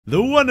The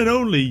one and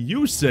only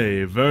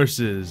Yusei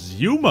versus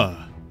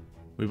Yuma.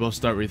 We will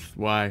start with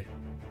why.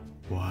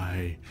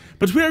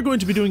 But we are going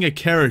to be doing a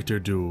character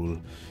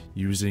duel.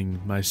 Using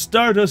my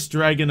Stardust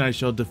Dragon, I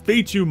shall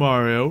defeat you,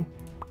 Mario.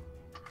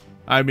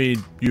 I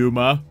mean,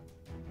 Yuma.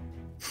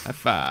 High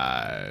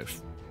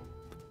five.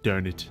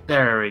 Darn it.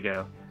 There we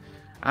go.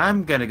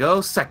 I'm gonna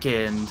go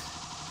second.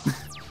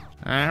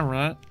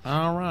 Alright.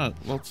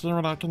 Let's see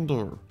what I can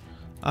do.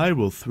 I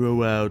will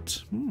throw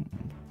out...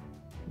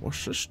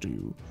 What's this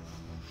do?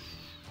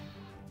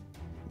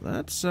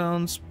 That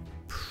sounds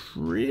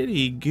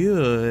pretty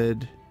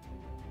good.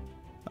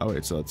 Oh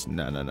wait, so it's...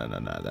 No.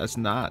 That's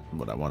not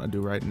what I want to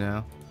do right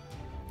now.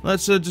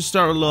 Let's just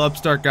start with a little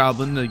upstart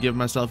goblin to give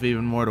myself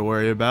even more to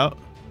worry about.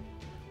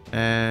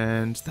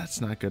 And that's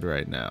not good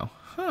right now.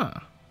 Huh.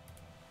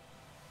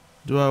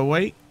 Do I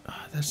wait?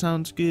 Oh, that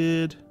sounds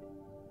good.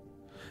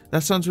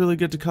 That sounds really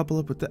good to couple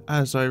up with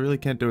the... so I really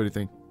can't do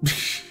anything.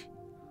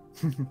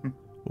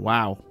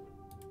 Wow.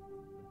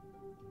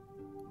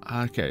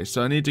 Okay,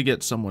 so I need to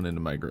get someone into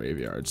my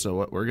graveyard. So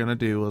what we're gonna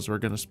do is we're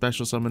gonna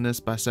special summon this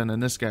by sending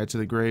this guy to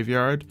the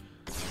graveyard.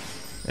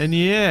 And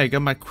yeah, I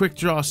got my quick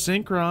draw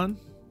Synchron.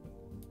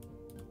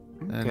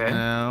 Okay. And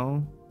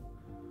now...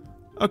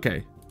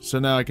 Okay, so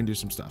now I can do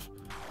some stuff.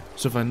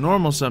 So if I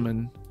normal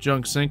summon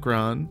Junk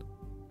Synchron,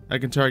 I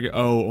can target...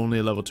 Oh, only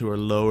a level 2 or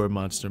lower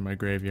monster in my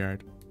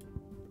graveyard.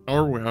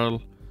 Oh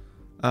well.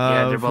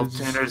 Yeah, they're both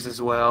tuners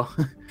as well.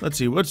 Let's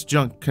see, what's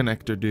Junk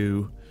Connector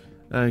do?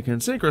 I can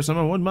Synchro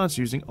summon one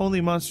monster using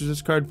only monsters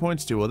this card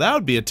points to. Well, that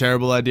would be a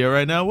terrible idea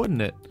right now,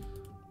 wouldn't it?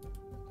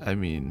 I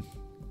mean,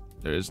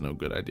 there is no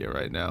good idea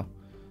right now.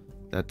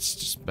 That's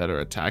just better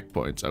attack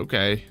points.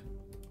 Okay.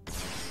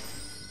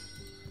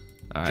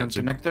 Alright,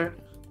 Jump connector?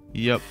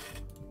 Yep.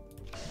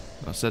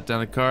 I'll set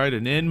down a card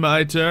and end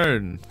my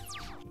turn.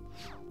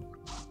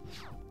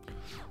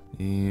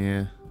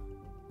 Yeah.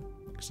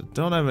 Because I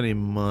don't have any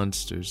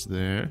monsters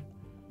there.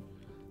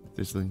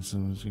 This thing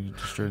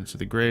destroy into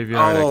the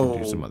graveyard. I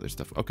can do some other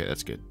stuff. Okay,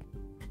 that's good.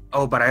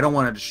 Oh, but I don't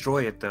want to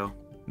destroy it though.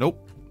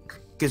 Nope.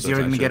 Because you're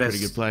gonna get a pretty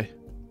good play.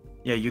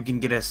 Yeah, you can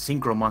get a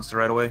synchro monster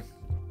right away.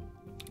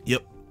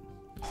 Yep.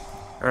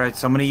 All right,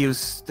 so I'm gonna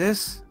use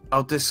this.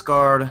 I'll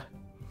discard.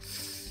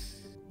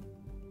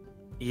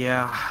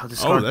 Yeah, I'll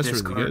discard that's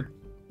this really card. good.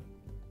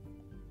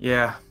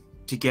 Yeah,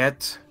 to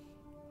get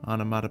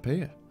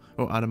Onomatopoeia.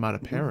 Oh,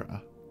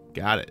 onomatopoeia.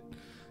 Got it.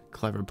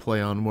 Clever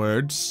play on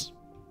words.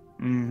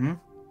 Mm-hmm.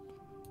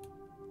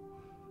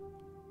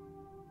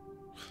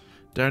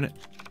 Darn it.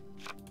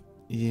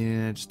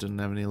 Yeah, I just didn't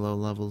have any low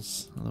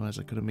levels. Otherwise,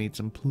 I could have made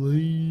some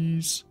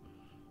plays.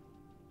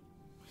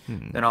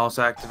 Then I'll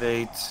also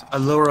activate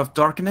Allure of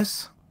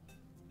Darkness.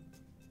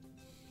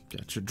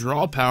 Got your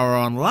draw power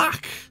on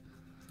lock.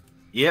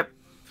 Yep.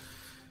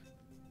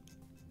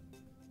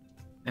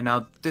 And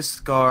I'll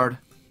discard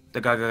the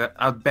Gaga.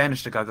 I'll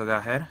banish the Gaga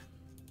head.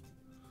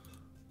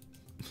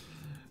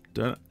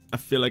 Darn it. I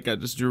feel like I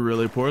just drew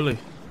really poorly.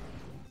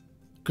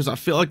 Because I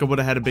feel like I would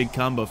have had a big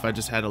combo if I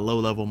just had a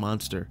low-level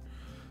monster.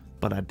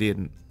 But I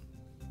didn't.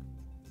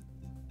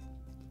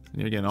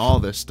 You're getting all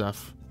this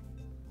stuff.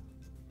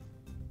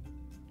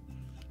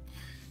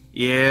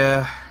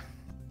 Yeah.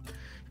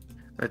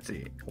 Let's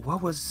see.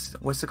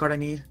 What's the card I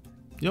need?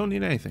 You don't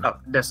need anything. Oh,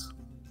 this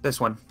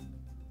one.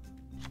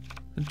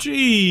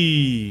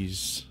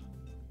 Jeez.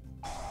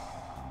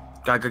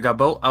 Gaga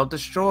bolt. I'll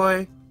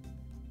destroy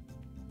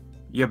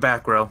your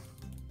back row.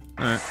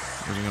 Alright.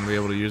 Wasn't going to be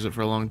able to use it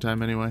for a long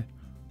time anyway.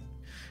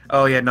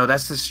 Oh yeah, no,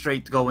 that's just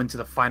straight to go into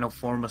the final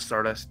form of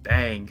Stardust.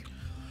 Dang.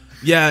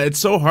 Yeah, it's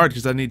so hard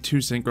because I need 2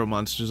 Synchro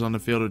monsters on the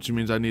field, which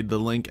means I need the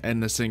Link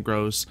and the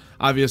Synchros.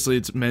 Obviously,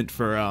 it's meant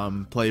for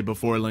play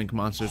before Link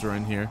monsters are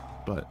in here,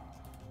 but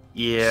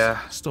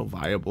Yeah. still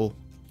viable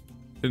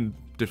in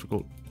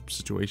difficult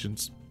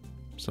situations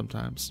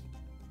sometimes.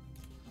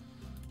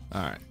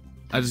 Alright.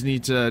 I just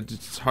need to...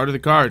 It's heart of the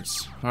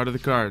cards. Heart of the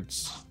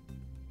cards.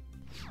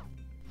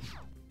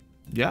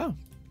 Yeah.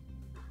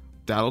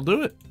 That'll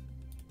do it.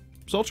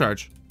 Soul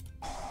Charge.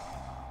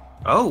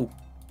 Oh.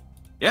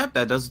 Yeah,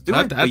 that does do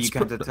it, but you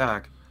can't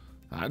attack.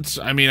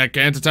 I mean, I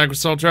can't attack with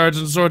Soul Charge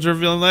and Swords of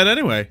Revealing Light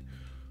anyway.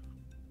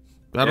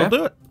 That'll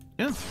do it.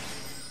 Yeah.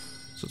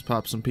 So let's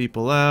pop some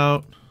people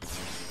out.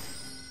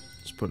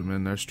 Let's put them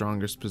in their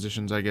strongest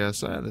positions, I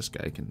guess. This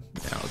guy can...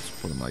 Yeah, let's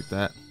put him like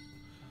that.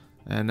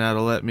 And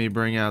that'll let me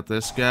bring out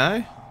this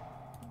guy.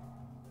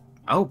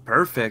 Oh,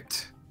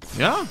 perfect.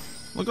 Yeah.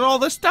 Look at all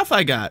this stuff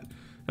I got.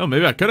 Oh,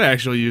 maybe I could have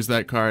actually used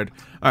that card.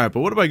 Alright,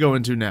 but what do I go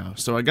into now?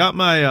 So I got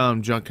my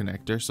junk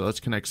connector, so let's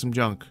connect some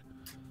junk.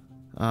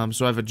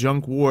 So I have a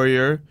junk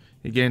warrior.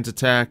 He gains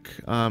attack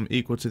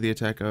equal to the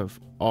attack of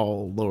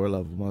all lower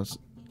level monsters.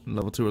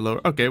 Level 2 or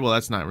lower. Okay, well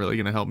that's not really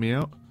going to help me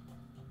out.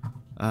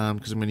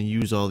 Because I'm going to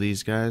use all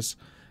these guys.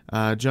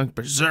 Junk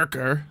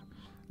Berserker.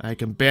 I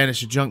can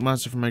banish a junk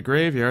monster from my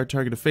graveyard,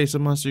 target a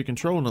face-up monster you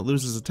control, and it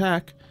loses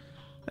attack.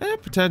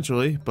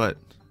 Potentially, but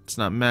it's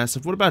not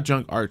massive. What about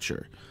Junk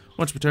Archer?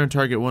 Once per turn,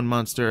 target one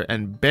monster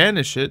and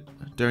banish it.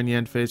 During the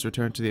end phase,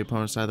 return to the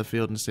opponent's side of the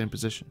field in the same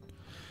position.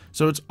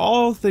 So it's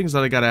all things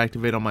that I gotta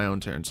activate on my own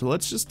turn. So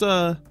let's just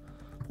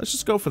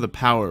go for the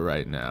power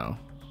right now.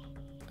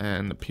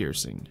 And the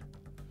piercing.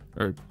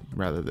 Or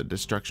rather the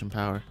destruction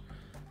power.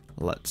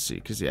 Let's see,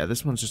 because yeah,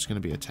 this one's just gonna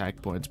be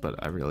attack points, but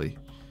I really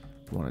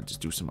want to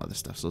just do some other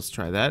stuff. So let's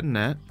try that and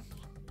that.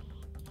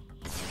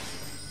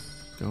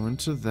 Go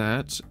into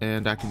that,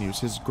 and I can use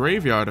his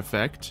graveyard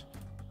effect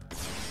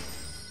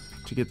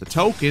to get the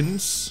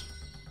tokens.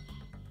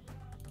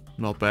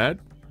 Not bad.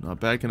 Not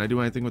bad. Can I do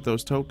anything with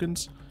those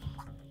tokens?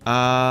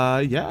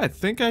 Yeah, I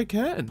think I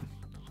can.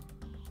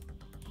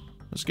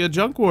 Let's get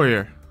Junk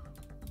Warrior.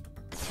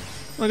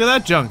 Look at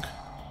that junk.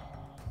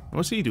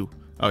 What's he do?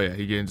 Oh yeah,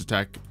 he gains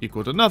attack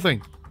equal to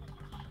nothing.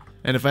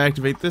 And if I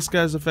activate this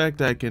guy's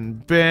effect, I can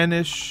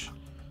banish...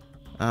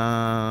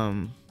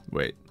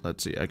 Wait,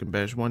 let's see. I can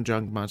banish one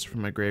junk monster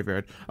from my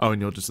graveyard. Oh,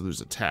 and you'll just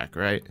lose attack,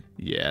 right?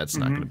 Yeah, it's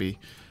not going to be...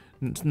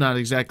 It's not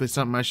exactly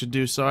something I should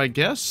do, so I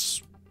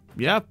guess...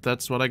 Yeah,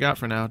 that's what I got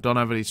for now. Don't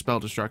have any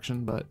spell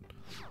destruction, but...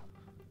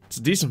 It's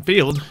a decent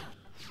field.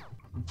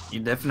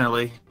 You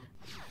definitely...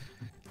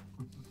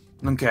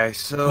 Okay,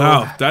 so...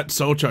 Wow, that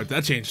soul chart,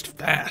 that changed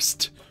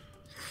fast.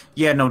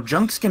 Yeah, no,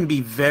 junks can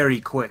be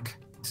very quick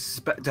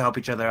to help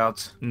each other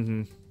out.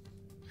 Mm-hmm.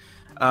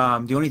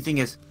 The only thing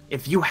is,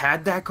 if you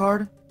had that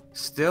card...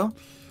 Still?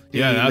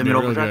 Yeah, that'd be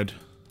really good.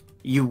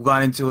 You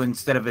got into,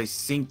 instead of a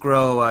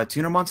Synchro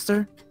tuner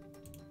monster,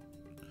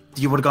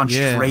 you would have gone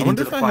straight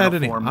into the final form. I wonder if I had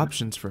any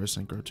options for a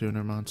Synchro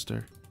tuner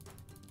monster.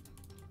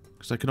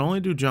 Because I can only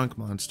do junk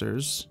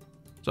monsters.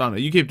 So I don't know,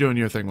 you keep doing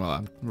your thing while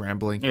I'm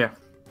rambling. Yeah.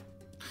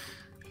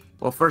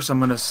 Well, first I'm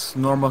going to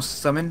normal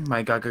summon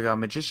my Gaga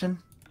Magician.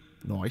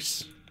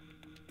 Nice.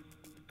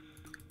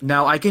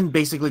 Now, I can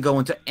basically go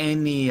into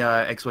any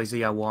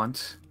XYZ I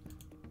want.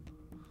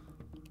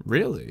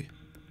 Really?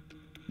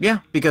 Yeah,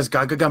 because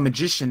Gaga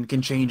Magician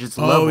can change its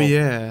level. Oh,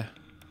 yeah.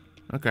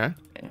 Okay.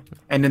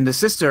 And then the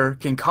sister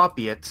can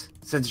copy it,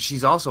 since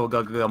she's also a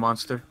Gaga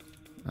monster.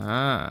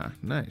 Ah,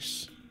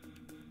 nice.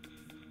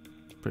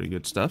 Pretty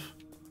good stuff.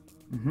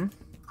 Mm-hmm.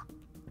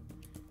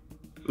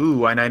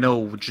 Ooh, and I know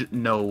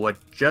what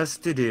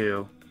just to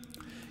do.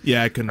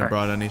 Yeah, I couldn't have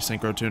brought any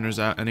Synchro tuners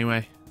out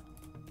anyway.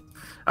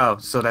 Oh,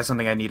 so that's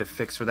something I need to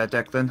fix for that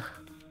deck then?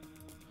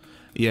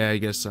 Yeah, I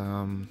guess,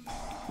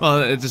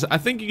 well, I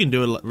think you can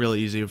do it really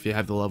easy if you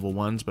have the level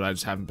 1s, but I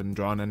just haven't been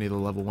drawing any of the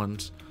level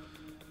 1s.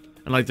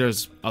 And, like,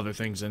 there's other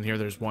things in here.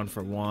 There's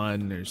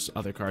 1-for-1. There's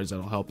other cards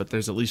that'll help, but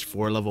there's at least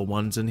 4 level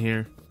 1s in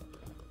here.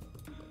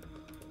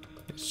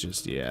 It's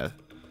just, yeah,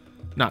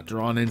 not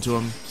drawn into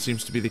them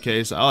seems to be the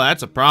case. Oh,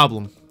 that's a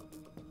problem.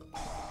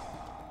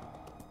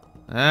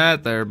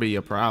 That there be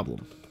a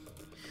problem.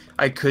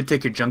 I could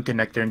take your Junk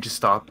Connector and just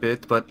stop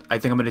it, but I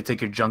think I'm going to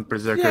take your Junk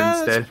Berserker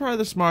instead. That's probably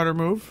the smarter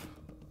move.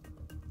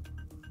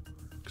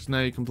 Because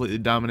now you completely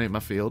dominate my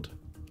field.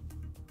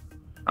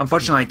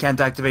 Unfortunately, I can't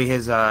activate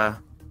his, Yeah,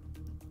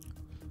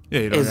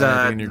 you don't have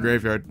anything in your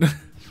graveyard.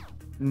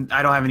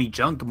 I don't have any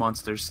junk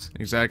monsters.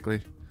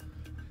 Exactly.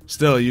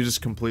 Still, you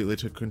just completely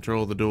took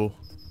control of the duel.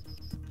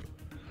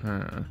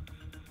 Huh.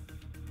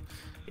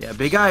 Yeah,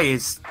 Big Eye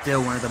is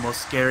still one of the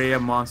most scary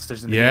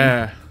monsters in the game.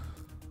 Yeah,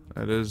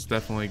 that is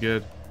definitely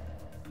good.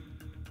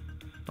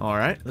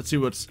 Alright, let's see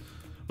what's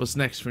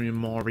next for you,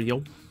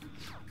 Mario.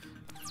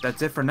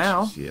 That's it for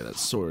now. Yeah, that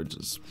sword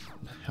is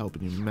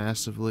helping you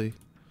massively.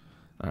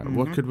 Alright,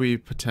 what could we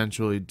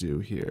potentially do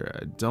here?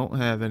 I don't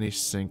have any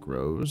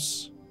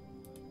synchros.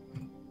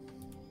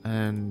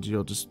 And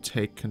you'll just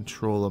take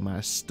control of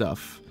my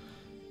stuff.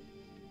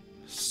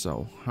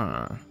 So,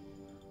 huh.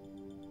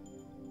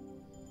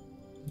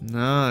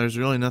 No, there's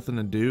really nothing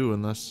to do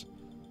unless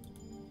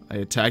I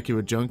attack you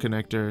with Junk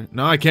Connector.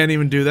 No, I can't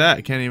even do that.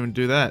 I can't even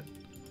do that.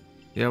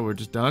 Yeah, we're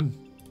just done.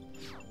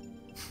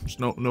 There's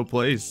no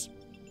plays.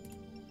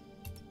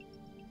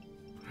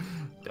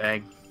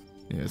 Dang.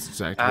 Yeah, it's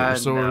exactly the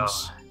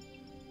swords. No.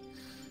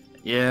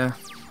 Yeah.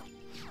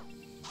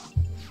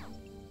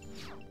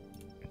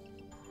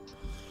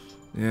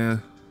 Yeah.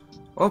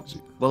 Oh,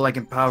 well, I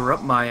can power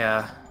up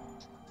my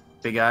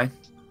Big Eye.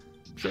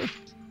 Sure.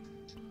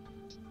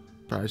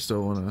 Probably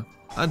still wanna.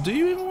 Do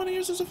you even want to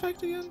use this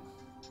effect again?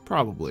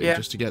 Probably, yeah.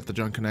 Just to get the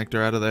Junk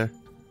Connector out of there.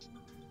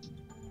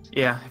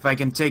 Yeah, if I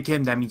can take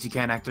him, that means you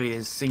can't activate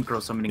his Synchro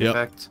summoning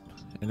effect.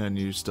 And then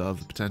you still have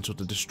the potential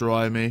to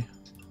destroy me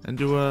and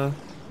do a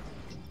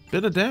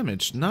bit of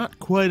damage. Not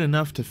quite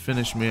enough to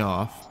finish me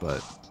off,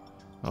 but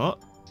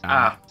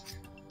I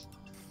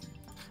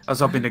was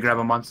hoping to grab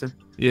a monster.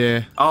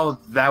 Yeah. Oh,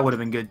 that would have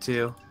been good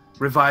too.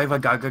 Revive a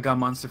Gaga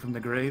monster from the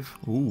grave.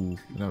 Ooh,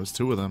 that was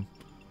 2 of them.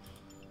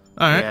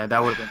 Alright. Yeah,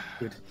 that would have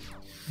been good.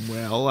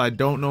 Well, I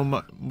don't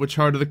know which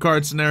heart of the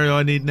card scenario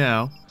I need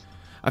now.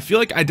 I feel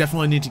like I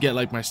definitely need to get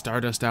like my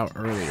Stardust out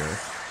earlier,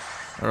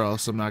 or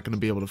else I'm not going to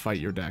be able to fight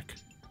your deck.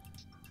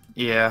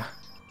 Yeah.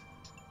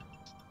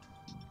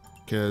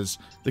 Because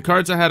the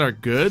cards I had are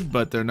good,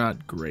 but they're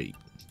not great.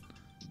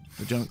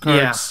 The junk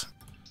cards.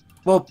 Yeah.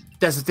 Well,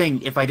 that's the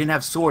thing. If I didn't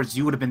have swords,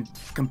 you would have been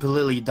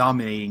completely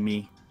dominating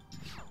me.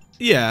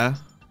 Yeah,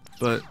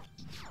 but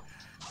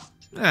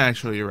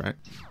actually, you're right.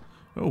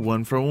 Oh,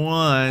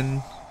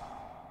 1-for-1.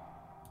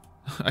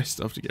 I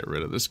still have to get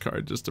rid of this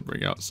card just to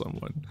bring out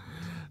someone.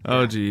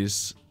 Oh,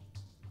 jeez.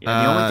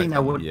 Yeah, the only thing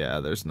that would. Yeah,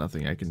 there's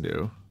nothing I can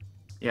do.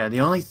 Yeah,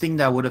 the only thing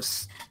that would have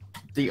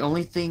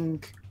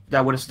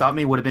stopped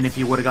me would have been if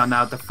you would have gotten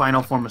out the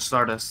final form of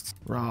Stardust.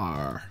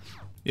 Rawr.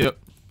 Yep.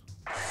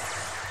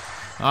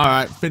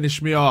 Alright,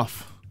 finish me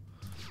off.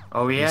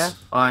 Oh yeah?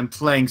 I'm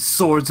playing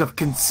Swords of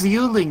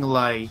Concealing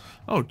Light.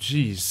 Oh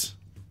jeez.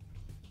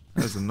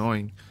 That's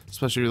annoying.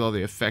 Especially with all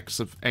the effects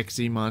of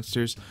XE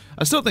monsters.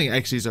 I still think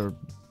XEs are...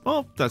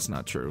 Well, that's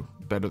not true.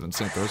 Better than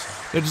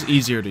Synchros. They're just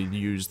easier to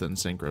use than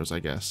Synchros, I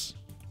guess.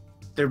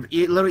 They're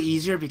a little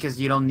easier because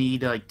you don't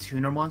need like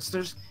tuner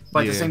monsters.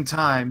 But at the same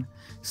time,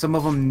 some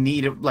of them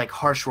need like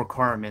harsh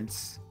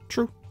requirements.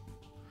 True.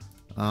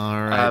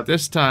 Alright,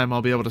 this time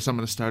I'll be able to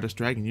summon a Stardust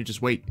Dragon. You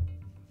just wait.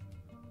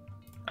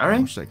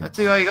 Alright, let's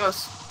see how he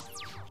goes.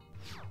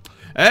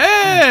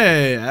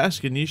 Hey!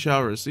 Ask and ye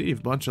shall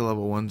receive. Bunch of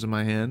level 1s in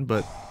my hand,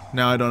 but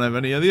now I don't have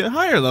any of the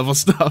higher level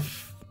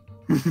stuff.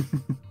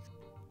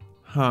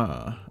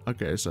 Huh.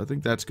 Okay, so I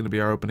think that's going to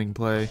be our opening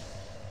play.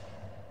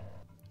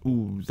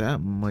 Ooh, that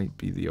might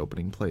be the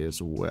opening play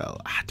as well.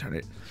 Ah, darn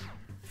it.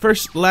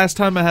 Last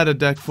time I had a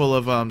deck full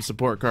of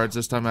support cards.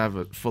 This time I have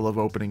it full of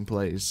opening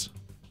plays.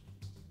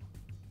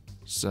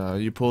 So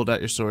you pulled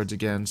out your swords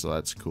again, so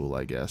that's cool,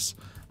 I guess.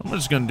 I'm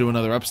just going to do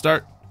another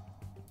upstart.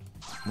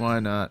 Why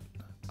not?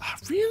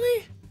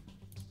 Really?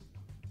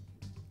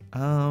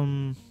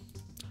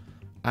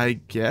 I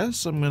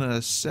guess I'm going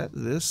to set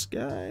this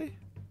guy.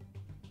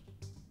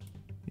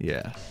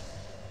 Yeah.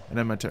 And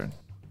then my turn.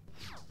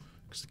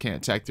 Because I can't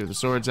attack through the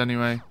swords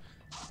anyway.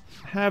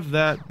 Have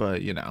that,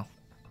 but, you know.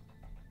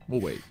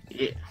 We'll wait.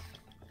 Yeah.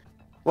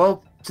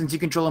 Well, since you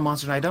control a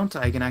monster and I don't,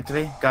 I can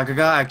activate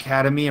Gagaga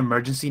Academy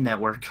Emergency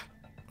Network.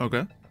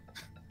 Okay.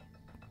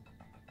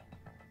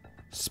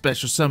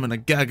 Special summon a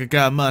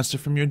Gagaga monster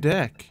from your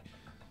deck.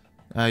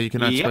 You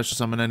cannot special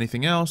summon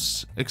anything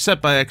else,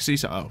 except by XC.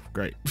 Oh,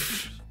 great.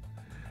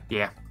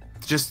 Yeah.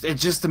 It's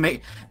just to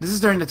make... This is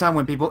during the time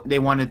when they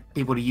wanted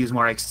people to use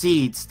more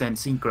Exceeds than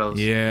Synchros.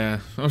 Yeah.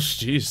 Oh,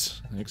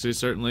 jeez. XC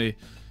certainly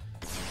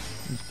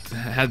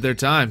had their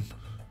time.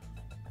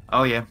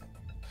 Oh, yeah.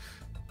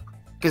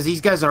 Because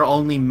these guys are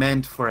only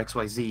meant for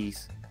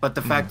XYZs. But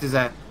the fact is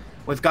that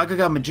with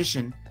Gagaga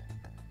Magician,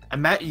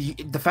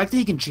 the fact that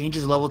he can change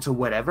his level to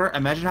whatever,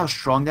 imagine how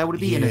strong that would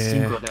be in a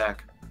Synchro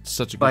deck.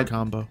 Such a good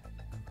combo.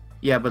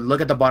 Yeah, but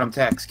look at the bottom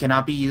text.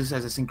 Cannot be used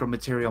as a Synchro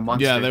material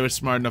monster. Yeah, they were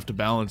smart enough to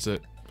balance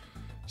it.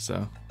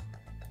 So,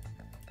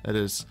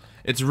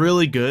 it's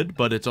really good,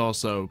 but it's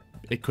also,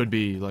 it could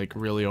be, like,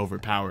 really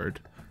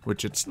overpowered.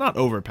 Which it's not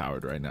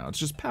overpowered right now, it's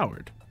just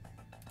powered.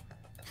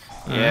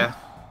 Yeah.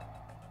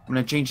 I'm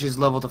gonna change his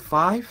level to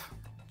 5.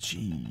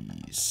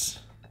 Jeez.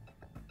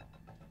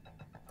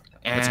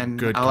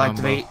 And I'll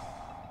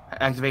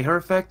activate her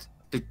effect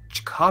to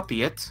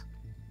copy it.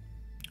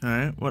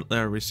 Alright, what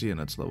are we seeing?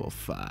 It's level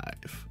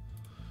 5.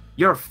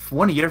 You're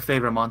one of your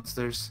favorite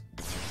monsters.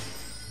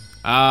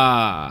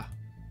 Ah.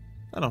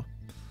 Oh.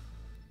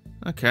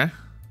 Okay.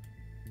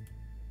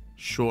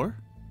 Sure.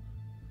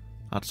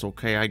 That's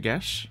okay, I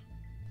guess.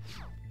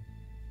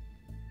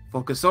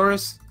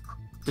 Focusaurus,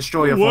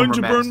 destroy your former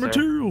master. Why'd you burn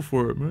material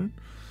for it, man?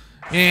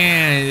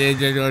 Yeah,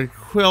 the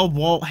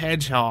Quillbolt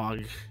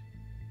Hedgehog.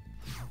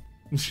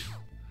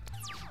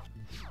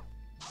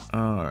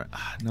 Alright.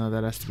 No,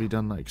 that has to be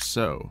done like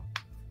so.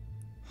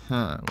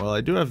 Huh. Well,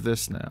 I do have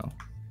this now.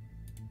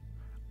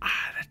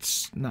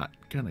 That's not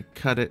gonna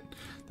cut it.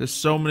 There's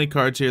so many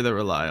cards here that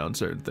rely on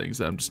certain things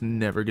that I'm just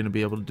never gonna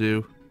be able to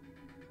do.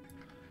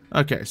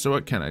 Okay, so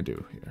what can I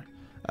do here?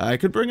 I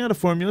could bring out a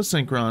Formula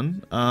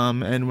Synchron,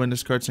 and when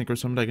this card Synchro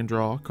summoned, I can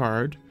draw a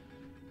card.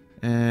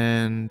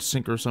 And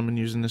Synchro summon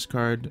using this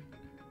card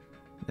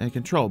and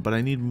control, but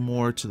I need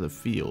more to the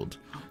field.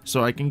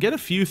 So I can get a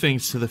few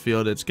things to the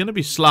field. It's gonna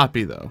be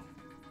sloppy, though.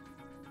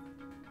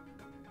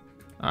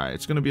 Alright,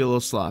 it's gonna be a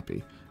little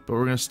sloppy. But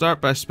we're gonna start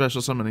by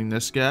special summoning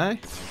this guy.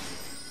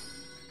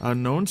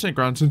 Unknown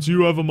Synchron, since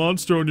you have a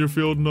monster on your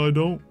field and I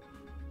don't.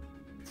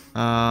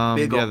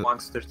 Big old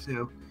monster,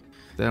 too.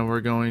 Then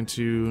we're going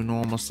to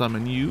normal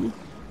summon you.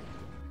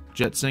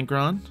 Jet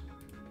Synchron.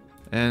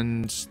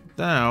 And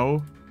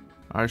now,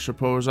 I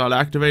suppose I'll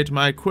activate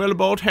my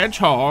Quillbolt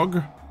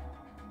Hedgehog.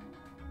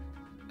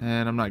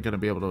 And I'm not gonna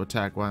be able to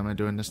attack. Why am I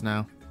doing this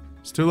now?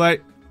 It's too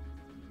late.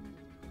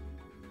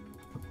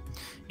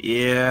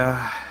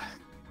 Yeah.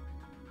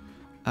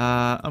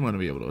 I'm gonna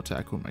be able to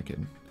attack. Who am I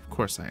kidding? Of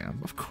course I am.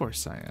 Of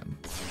course I am.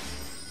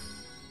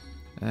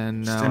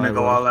 And now just gonna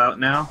go all out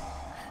now.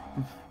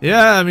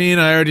 Yeah, I mean,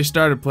 I already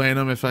started playing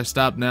them. If I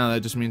stop now,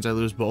 that just means I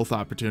lose both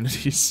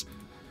opportunities,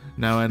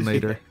 now and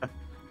later.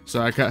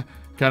 So I kind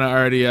of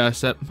already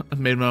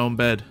made my own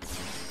bed.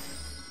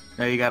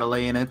 Now you gotta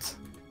lay in it.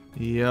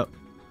 Yep.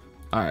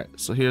 All right.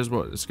 So here's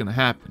what is gonna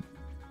happen.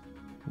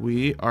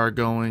 We are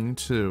going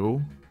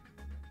to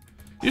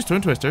use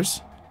Twin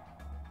Twisters.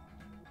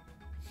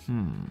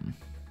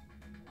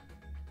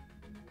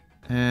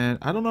 And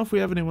I don't know if we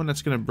have anyone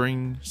that's going to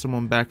bring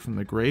someone back from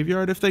the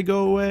graveyard if they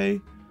go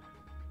away.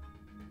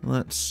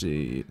 Let's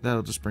see.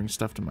 That'll just bring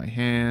stuff to my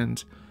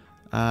hand.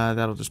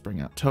 That'll just bring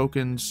out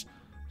tokens.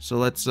 So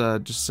let's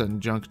just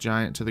send Junk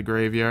Giant to the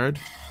graveyard.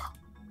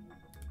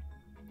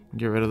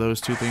 Get rid of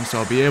those two things so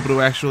I'll be able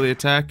to actually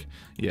attack.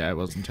 Yeah, it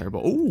wasn't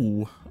terrible.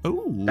 Ooh.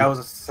 Ooh. That was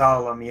a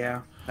solemn,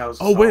 yeah. That was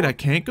oh, wait, I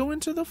can't go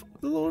into the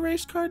little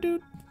race car,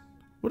 dude?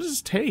 What does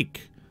this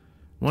take?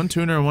 One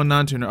tuner and one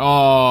non-tuner.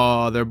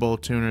 Oh, they're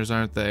both tuners,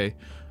 aren't they?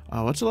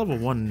 What's a level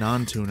 1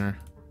 non-tuner?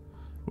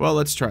 Well,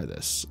 let's try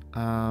this.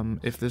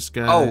 If this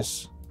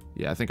guy's...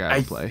 Yeah, I think I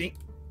have to play.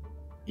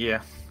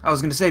 Yeah. I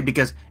was going to say,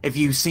 because if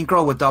you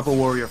synchro with Doppel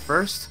Warrior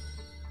first...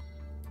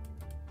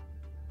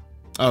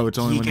 Oh, it's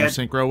only when you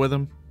synchro with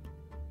him?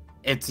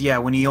 It's, yeah,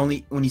 when you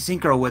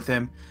synchro with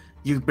him,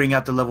 you bring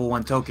out the level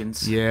 1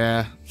 tokens.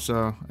 Yeah,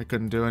 so I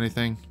couldn't do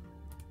anything.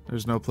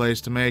 There's no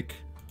place to make.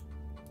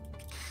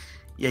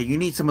 Yeah, you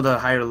need some of the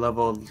higher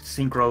level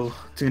synchro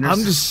tuners.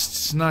 I'm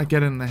just not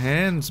getting the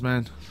hands,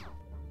 man.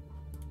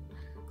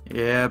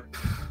 Yep.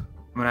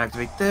 I'm gonna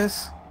activate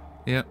this.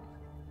 Yep.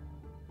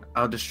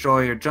 I'll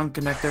destroy your junk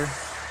connector.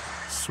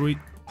 Sweet.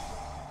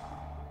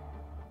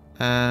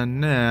 And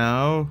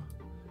now...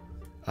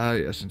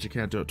 yeah, since you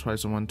can't do it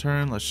twice in one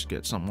turn, let's just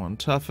get someone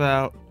tough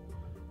out.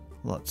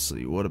 Let's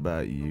see, what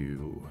about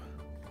you?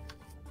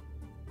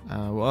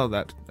 Well,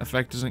 that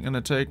effect isn't going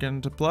to take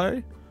into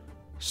play.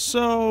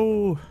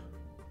 So...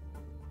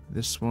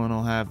 this one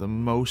will have the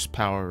most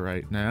power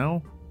right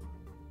now.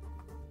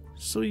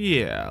 So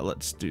yeah,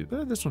 let's do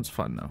that. This one's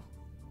fun, though.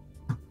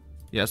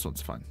 Yeah, this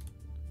one's fun.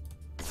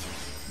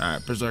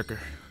 Alright, Berserker.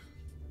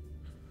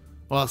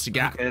 What else you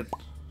got? Okay.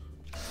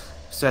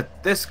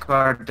 Set this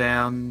card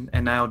down,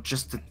 and now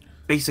just to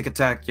basic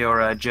attack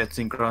your Jet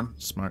Synchron.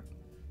 Smart.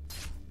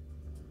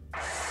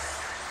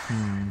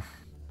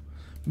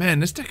 Man,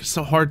 this deck is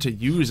so hard to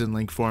use in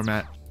Link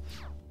format.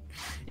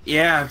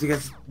 Yeah,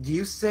 because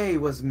Yusei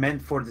was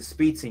meant for the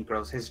speed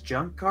synchros, his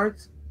junk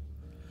cards.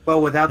 But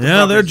without the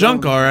yeah, they're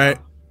junk, alright.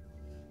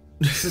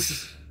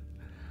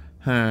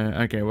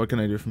 Okay, what can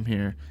I do from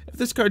here? If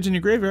this card's in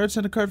your graveyard,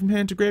 send a card from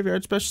hand to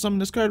graveyard, special summon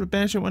this card, but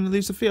banish it when it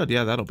leaves the field.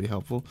 Yeah, that'll be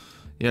helpful.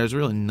 Yeah, there's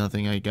really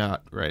nothing I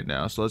got right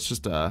now, so let's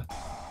just,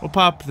 we'll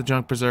pop the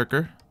Junk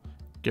Berserker.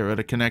 Get rid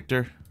of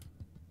Connector.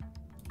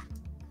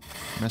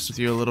 Mess with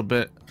you a little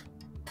bit.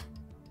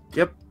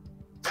 Yep.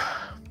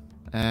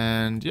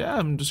 And, yeah,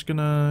 I'm just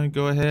gonna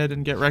go ahead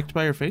and get wrecked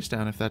by your face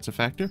down, if that's a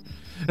factor.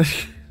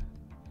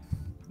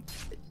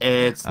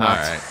 It's not.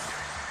 Alright.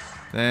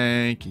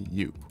 Thank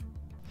you.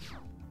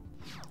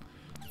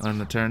 On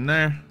the turn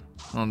there.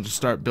 I'll just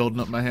start building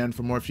up my hand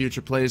for more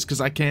future plays, because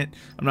I'm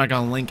not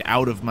going to link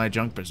out of my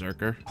Junk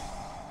Berserker.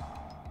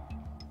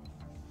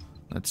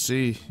 Let's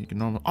see. You can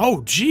normal.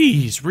 Oh,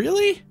 jeez,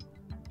 really?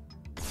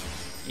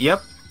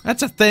 Yep.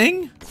 That's a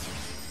thing?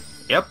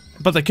 Yep.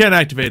 But they can't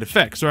activate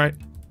effects, right?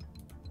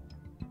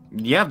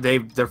 Yeah,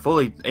 they're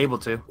fully able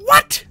to.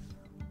 What?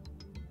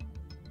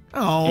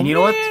 Oh, and you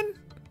know man. what?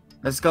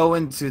 Let's go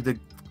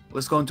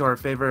into our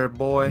favorite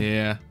boy.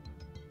 Yeah.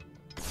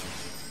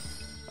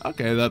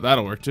 Okay,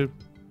 that'll work too.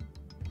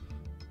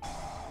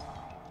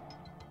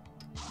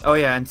 Oh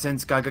yeah, and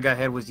since Gaga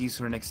Head was used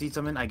for an Exceed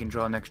Summon, I can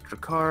draw an extra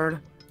card.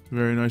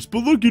 Very nice.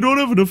 But look, you don't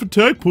have enough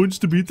attack points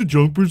to beat the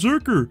Junk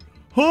Berserker.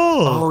 Huh?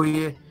 Oh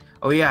yeah.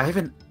 Oh yeah, I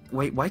haven't...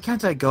 Wait, why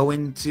can't I go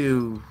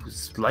into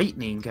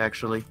Lightning,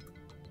 actually?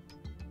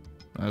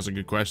 That's a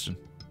good question.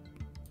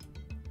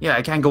 Yeah,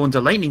 I can't go into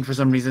Lightning for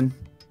some reason.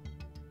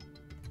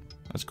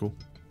 That's cool.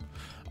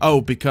 Oh,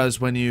 because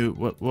when you...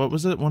 What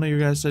was it? One of you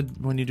guys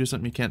said when you do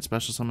something you can't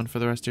special summon for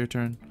the rest of your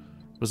turn.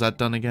 Was that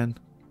done again?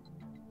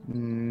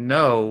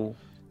 No.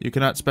 You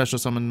cannot special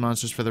summon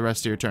monsters for the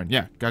rest of your turn.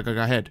 Yeah, go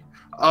ahead.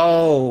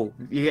 Oh,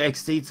 you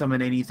Exceed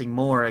Summon anything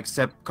more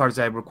except cards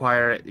that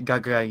require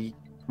Gaga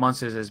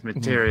monsters as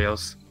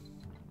materials.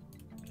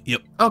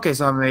 Yep. Okay,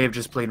 so I may have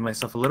just played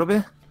myself a little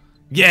bit.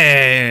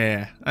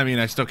 Yeah! I mean,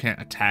 I still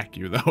can't attack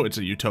you, though. It's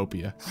a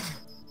Utopia.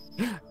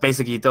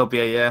 Basic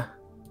Utopia, yeah.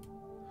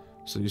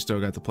 So you still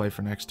got to play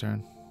for next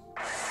turn.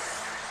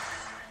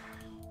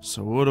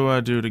 So what do I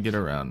do to get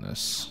around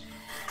this?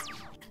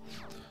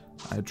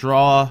 I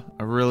draw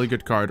a really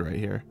good card right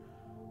here.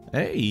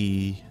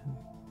 Hey!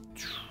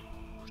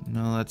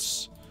 No,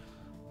 that's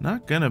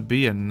not gonna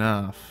be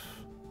enough.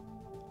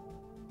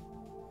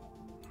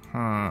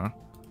 Huh.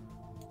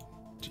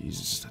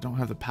 Jesus, I don't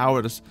have the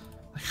power to...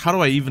 Like, how do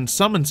I even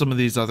summon some of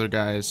these other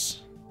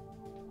guys?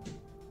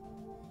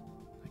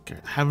 Like,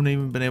 I haven't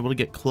even been able to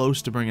get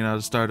close to bringing out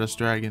a Stardust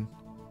Dragon.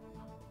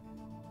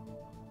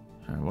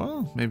 Alright,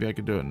 well, maybe I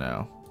could do it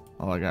now.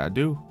 All I gotta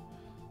do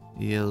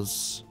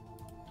is...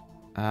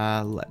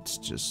 let's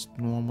just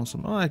normal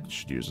summon. Oh, I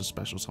should use a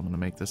special summon to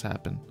make this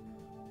happen.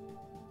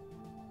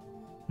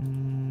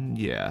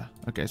 Yeah.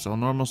 Okay, so I'll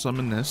normal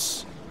summon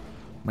this.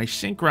 My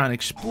Synchron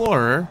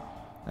Explorer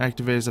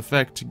activates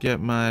effect to get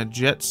my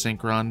Jet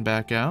Synchron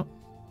back out.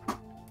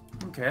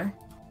 Okay.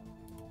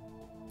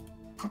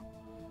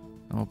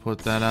 I'll put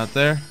that out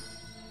there.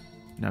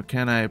 Now,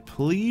 can I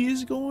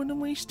please go into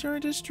my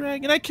Stardust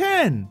Dragon? I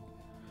can!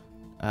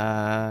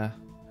 I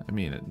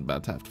mean, I'm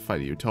about to have to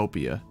fight a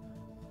Utopia.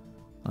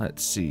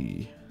 Let's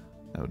see.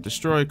 I would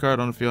destroy a card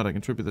on the field. I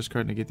can tribute this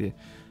card and negate the...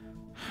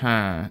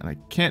 And I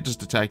can't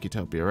just attack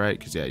Utopia, right?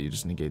 Because, yeah, you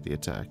just negate the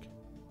attack.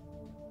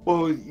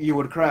 Well, you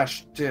would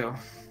crash, too.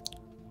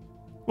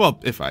 Well,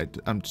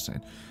 I'm just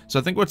saying. So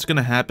I think what's going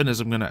to happen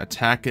is I'm going to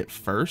attack it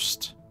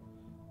first.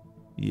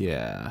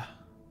 Yeah.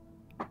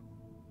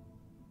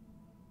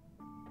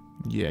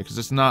 Yeah, because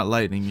it's not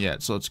lightning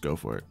yet, so let's go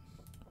for it.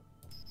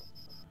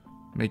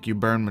 Make you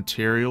burn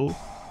material.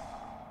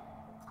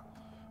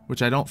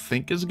 Which I don't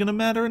think is going to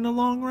matter in the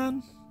long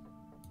run.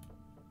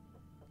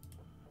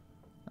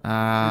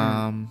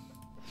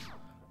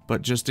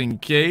 But just in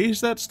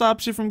case that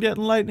stops you from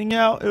getting lightning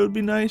out, it would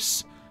be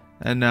nice.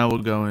 And now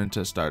we'll go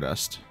into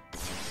Stardust.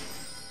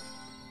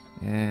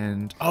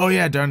 And, oh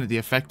yeah, darn it, the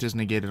effect is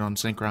negated on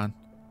Synchron.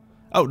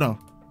 Oh, no,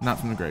 not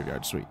from the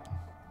graveyard, sweet.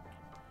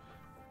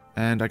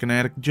 And I can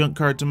add a junk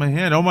card to my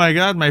hand. Oh my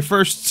god, my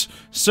first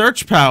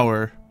search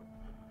power.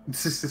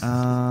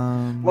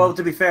 Well,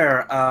 to be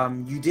fair,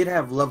 you did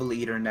have Level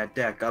Eater in that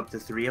deck, up to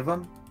 3 of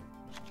them.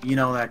 You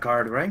know that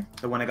card, right?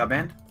 The one that got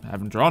banned? I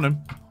haven't drawn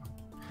him.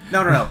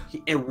 No.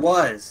 It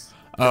was.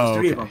 There was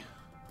 3 of okay. them.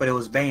 But it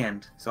was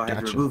banned, so I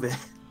had to remove it.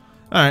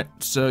 Alright,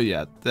 so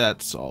yeah,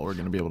 that's all we're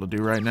going to be able to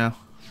do right now.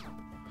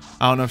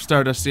 I don't know if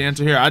Stardust's the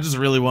answer here. I just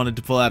really wanted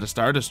to pull out a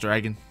Stardust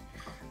Dragon.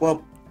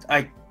 Well,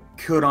 I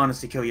could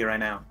honestly kill you right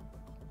now.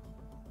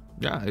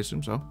 Yeah, I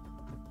assume so.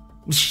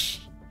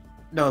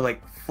 No,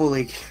 like,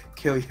 fully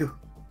kill you.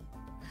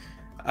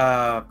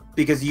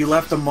 Because you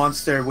left a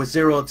monster with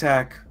 0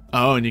 attack.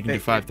 Oh, and you can do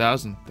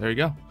 5,000. There you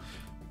go.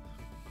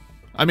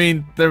 I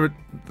mean,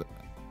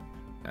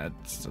 I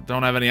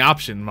don't have any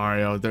option,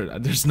 Mario.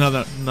 There's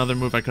another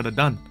move I could have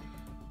done.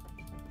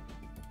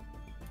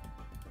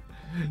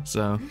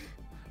 So, I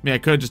mean, I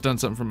could have just done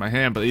something from my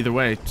hand, but either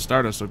way,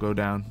 Stardust will go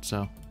down,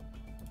 so.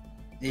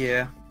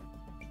 Yeah.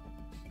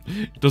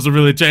 It doesn't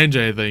really change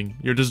anything.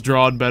 You're just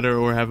drawing better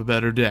or have a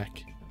better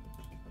deck.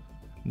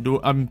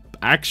 I'm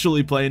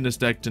actually playing this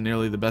deck to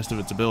nearly the best of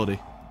its ability.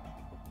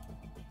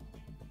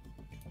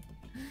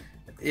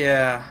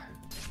 Yeah.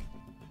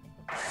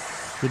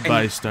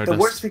 Goodbye, and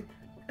Stardust.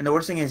 The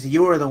worst thing is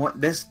you were the one.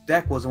 This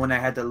deck was the one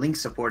that had the link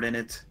support in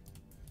it.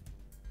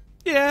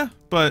 Yeah,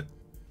 but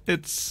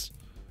it's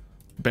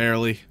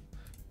barely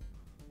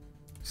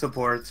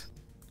Support.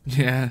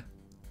 Yeah.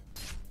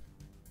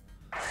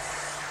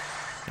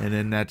 And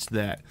then that's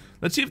that.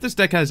 Let's see if this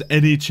deck has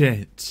any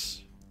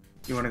chance.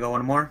 You want to go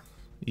one more?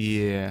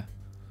 Yeah.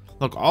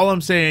 Look, all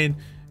I'm saying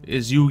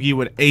is Yugi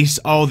would ace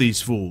all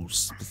these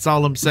fools. That's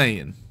all I'm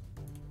saying.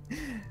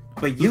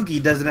 But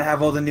Yugi doesn't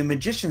have all the new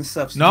magician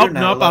stuff. So Nope.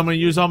 I'm gonna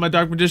use all my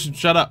Dark Magician.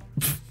 Shut up.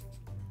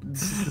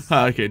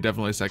 Okay,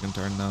 definitely second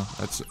turn though.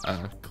 That's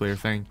a clear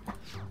thing.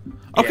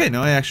 Okay,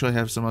 now I actually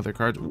have some other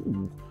cards.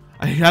 Ooh,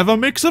 I have a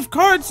mix of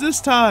cards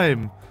this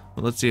time.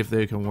 Well, let's see if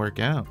they can work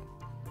out.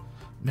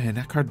 Man,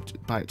 that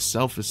card by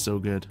itself is so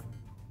good.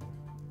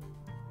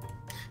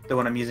 The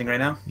one I'm using right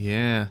now?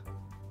 Yeah.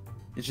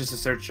 It's just a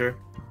searcher.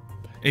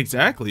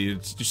 Exactly. You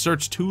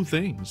search 2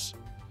 things.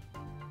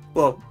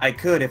 Well, I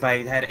could if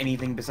I had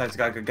anything besides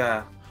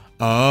Gaga.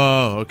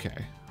 Oh,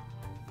 okay.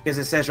 Because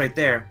it says right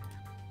there,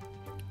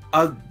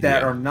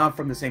 that are not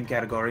from the same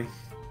category.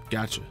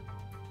 Gotcha.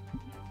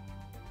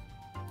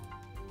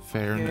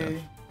 Fair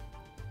enough.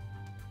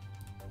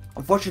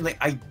 Unfortunately,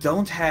 I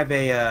don't have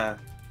a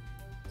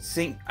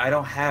I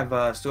don't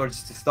have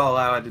storage to stall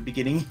out at the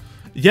beginning.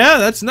 Yeah,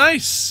 that's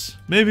nice.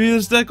 Maybe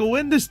this deck will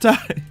win this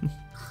time.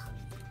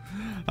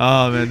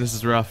 Oh man, this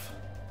is rough.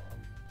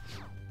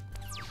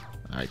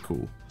 Alright,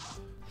 cool.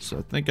 So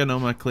I think I know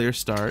my clear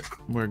start.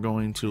 We're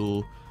going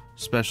to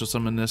special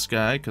summon this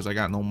guy because I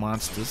got no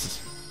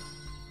monsters.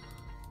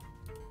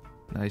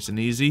 Nice and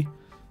easy.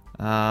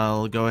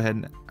 I'll go ahead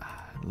and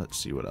let's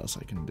see what else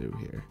I can do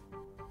here.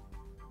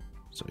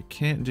 So I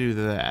can't do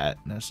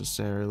that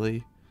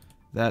necessarily.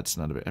 That's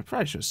not a bit. I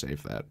probably should have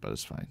saved that, but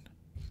it's fine.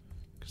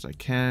 Because I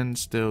can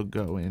still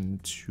go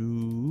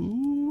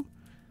into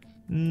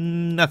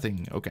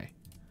nothing. Okay.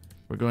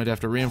 We're going to have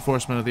to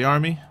reinforcement of the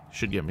army.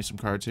 Should get me some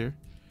cards here.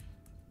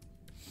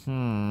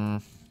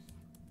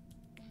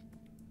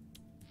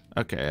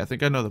 Okay, I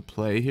think I know the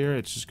play here.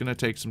 It's just going to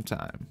take some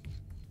time.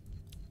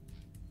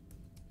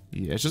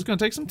 Yeah, it's just going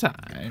to take some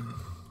time.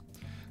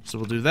 So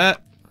we'll do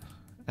that.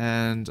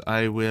 And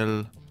I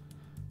will...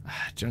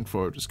 Junk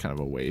forward is kind of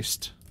a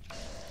waste.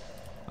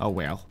 Oh,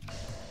 well.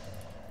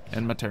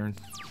 End my turn.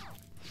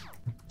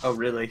 Oh,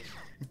 really?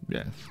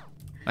 Yeah.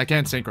 I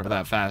can't synchro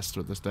that fast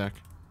with this deck.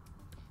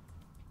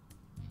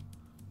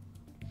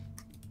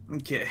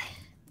 Okay.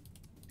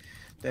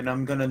 Then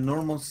I'm gonna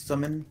normal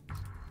summon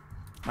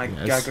my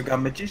Yes. Gaga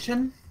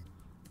Magician.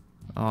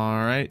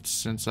 Alright,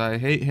 since I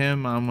hate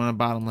him, I'm gonna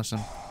bottomless him.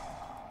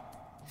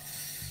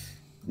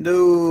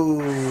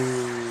 No.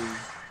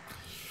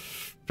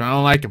 I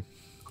don't like him.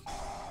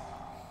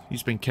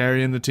 He's been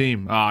carrying the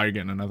team. Oh, you're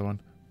getting another one.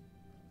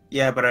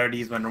 Yeah, but I already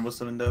used my normal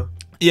summon though.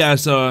 Yeah,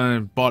 so I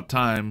bought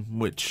time,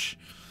 which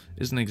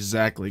isn't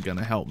exactly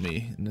gonna help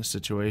me in this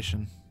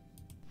situation.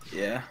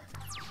 Yeah.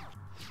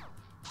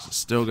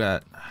 Still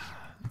got...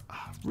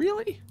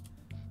 Really?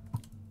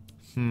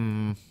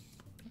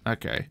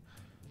 Okay.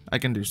 I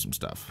can do some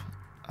stuff.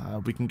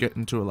 We can get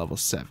into a level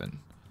 7.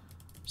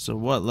 So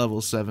what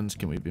level 7s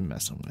can we be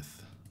messing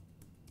with?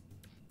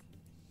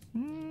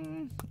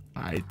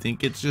 I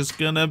think it's just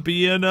gonna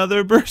be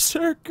another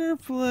Berserker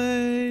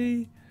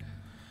play.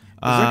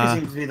 Berserker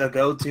seems to be the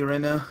go-to right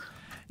now.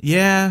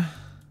 Yeah.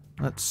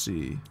 Let's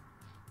see.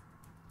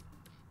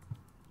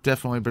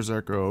 Definitely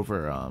Berserker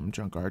over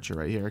Junk Archer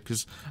right here,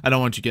 because I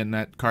don't want you getting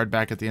that card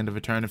back at the end of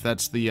a turn. If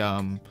that's the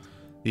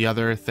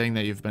other thing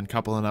that you've been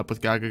coupling up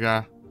with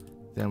Gagaga,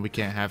 then we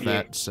can't have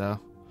that. So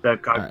the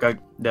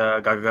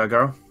Gagaga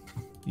girl.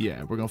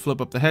 Yeah, we're gonna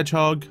flip up the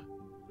Hedgehog,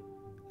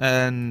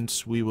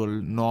 and we will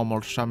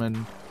normal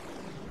summon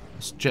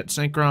Jet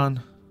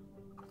Synchron.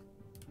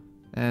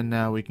 And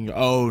now we can go.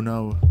 Oh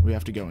no, we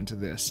have to go into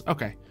this.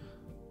 Okay,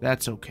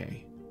 that's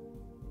okay.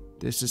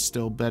 This is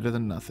still better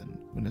than nothing.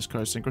 When this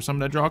card Synchro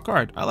Summon, I draw a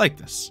card. I like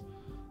this.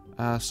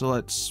 So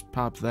let's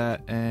pop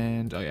that,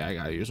 and oh yeah, I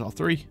gotta use all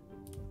 3.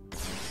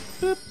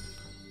 Boop.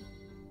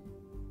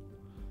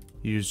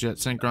 Use Jet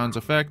Synchron's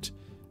effect.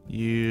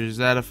 Use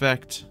that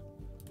effect.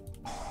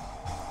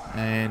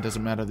 And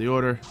doesn't matter the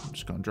order. I'm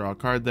just gonna draw a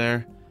card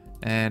there,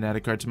 and add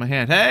a card to my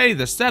hand. Hey,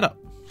 the setup.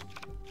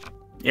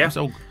 Yeah.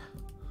 So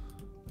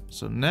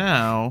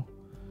now,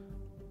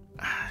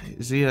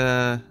 is he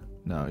a?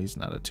 No, he's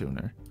not a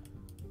tuner.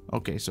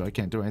 Okay, so I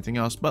can't do anything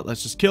else, but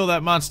let's just kill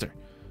that monster.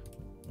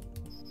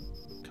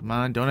 Come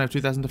on, don't have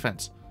 2,000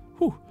 defense.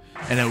 Whew.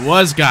 And it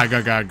was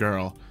Gagaga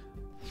Girl.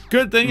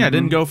 Good thing I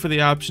didn't go for the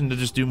option to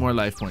just do more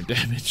life point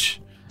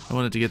damage. I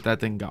wanted to get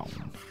that thing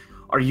going.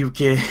 Are you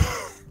kidding?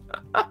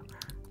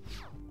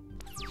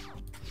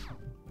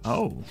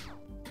 Oh,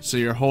 so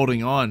you're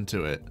holding on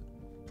to it.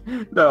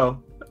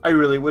 No, I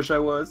really wish I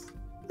was.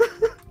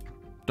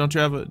 Don't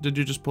you have a... Did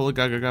you just pull a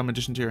Gagaga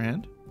Magician to your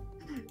hand?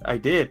 I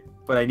did,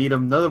 but I need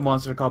another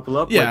monster to couple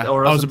up Yeah, with.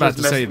 Or I else was I'm about just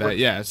to say messing that. with-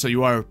 Yeah, so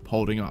you are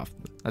holding off.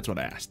 That's what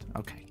I asked.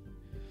 Okay.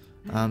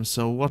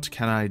 So what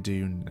can I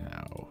do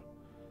now?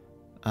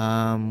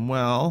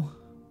 Well,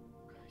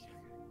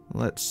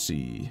 let's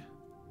see.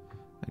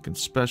 I can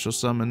special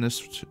summon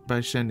this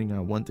by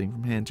sending one thing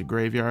from hand to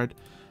graveyard.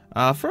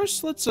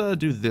 First, let's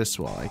do this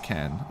while I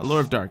can. Allure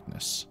of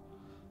Darkness.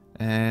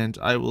 And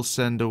I will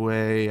send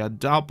away a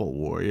Doppel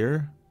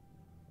Warrior.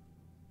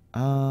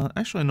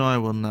 Actually, no, I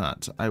will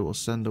not. I will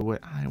send away...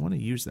 I want to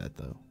use that,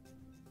 though.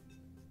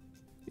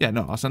 Yeah,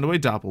 no, I'll send away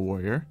Doppel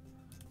Warrior.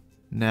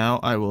 Now,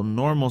 I will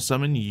normal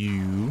summon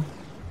you,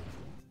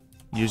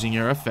 using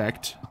your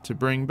effect to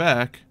bring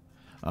back...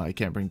 I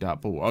can't bring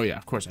Doppel... Oh, yeah,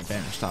 of course, I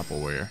banished Doppel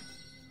Warrior.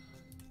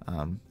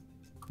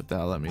 But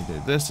that'll let me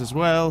do this as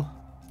well.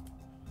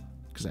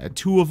 Because I had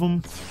 2 of them.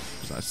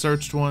 Because I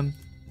searched one.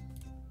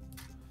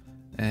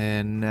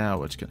 And now,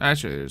 what's...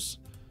 Actually, there's...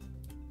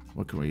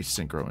 What can we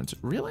synchro into?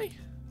 Really?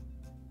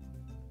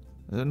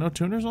 Are there no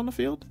tuners on the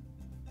field?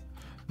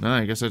 No,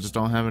 I guess I just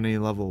don't have any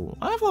level...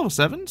 I have level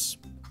 7s?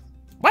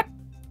 What?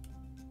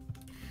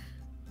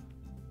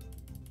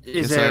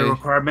 Is there a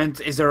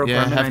requirement? Is there a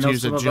Yeah, requirement? I have to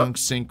use a Junk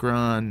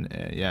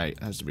Synchron. Yeah,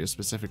 it has to be a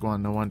specific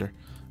one. No wonder.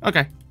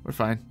 Okay, we're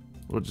fine.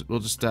 We'll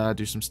just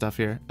do some stuff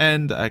here.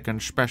 And I can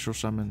special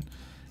summon.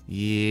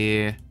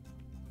 Yeah.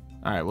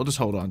 Alright, we'll just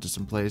hold on to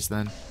some plays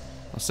then.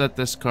 I'll set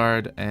this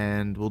card,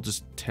 and we'll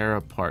just tear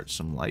apart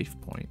some life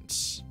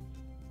points.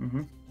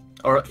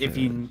 Or if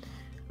you...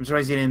 I'm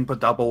surprised you didn't put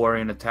Doppel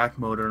Warrior in attack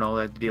mode and all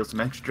that to deal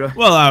some extra.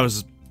 Well, I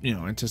was, you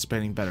know,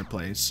 anticipating better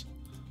plays.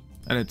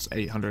 And it's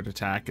 800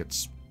 attack.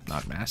 It's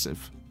not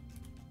massive.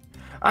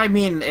 I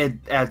mean, it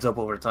adds up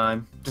over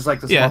time. Just like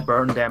the small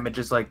burn damage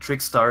is like Trick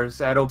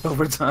Stars add up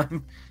over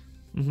time.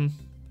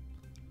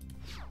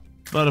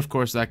 But, of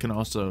course, that can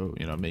also,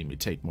 you know, make me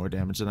take more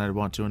damage than I'd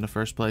want to in the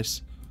first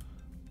place.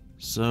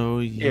 So,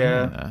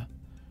 yeah.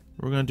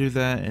 We're going to do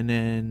that, and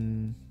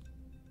then...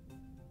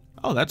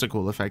 Oh, that's a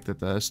cool effect that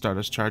the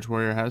Stardust Charge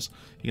Warrior has.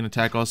 You can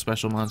attack all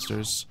special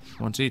monsters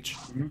once each.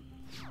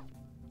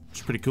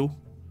 It's pretty cool.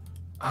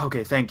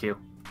 Okay, thank you.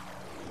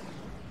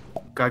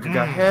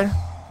 Gagaga head,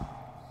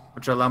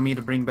 which will allow me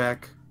to bring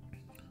back...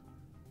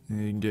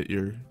 And you can get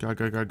your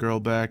Gagaga Girl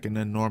back, and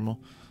then normal.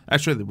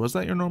 Actually, was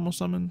that your normal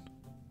summon?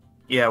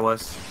 Yeah, it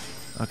was.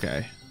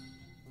 Okay.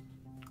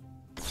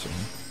 So,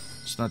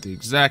 it's not the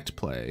exact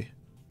play,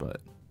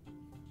 but...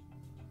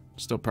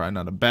 Still probably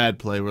not a bad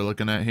play we're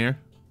looking at here.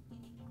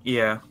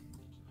 Yeah.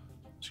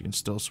 So you can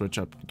still switch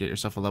up and get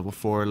yourself a level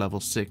 4, level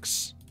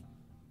 6.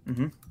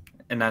 And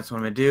that's what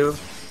I'm going to do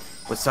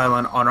with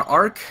Silent Honor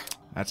Arc.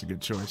 That's a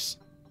good choice.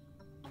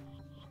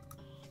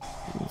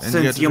 And Since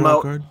you get to draw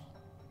a card?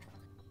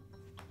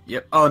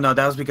 Yep. Oh, no,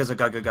 that was because of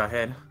Gagaga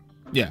head.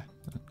 Yeah,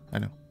 I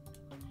know.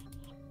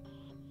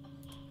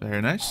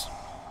 Very nice.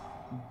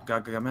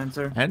 Gagaga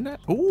Mancer. And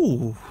that...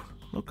 Ooh,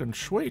 looking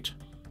sweet.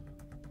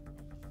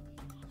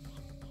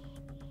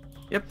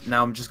 Yep,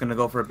 now I'm just going to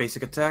go for a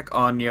basic attack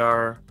on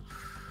your...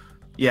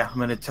 Yeah, I'm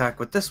going to attack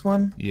with this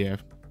one. Yeah,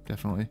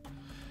 definitely.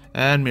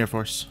 And Mirror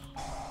Force.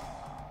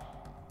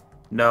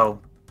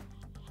 No.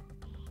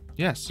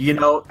 Yes. You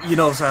know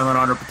Silent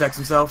Honor protects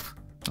himself.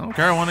 I don't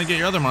care. I want to get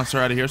your other monster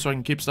out of here so I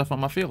can keep stuff on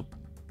my field.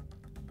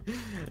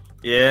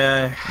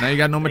 Yeah. Now you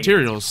got no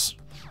materials.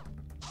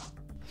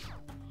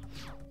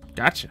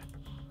 Gotcha.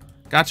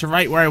 Gotcha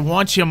right where I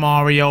want you,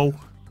 Mario.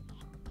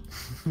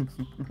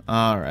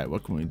 Alright,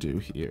 what can we do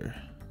here?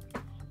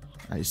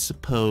 I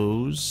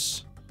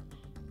suppose...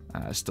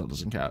 still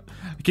doesn't count.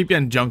 I keep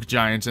getting junk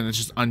giants and it's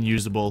just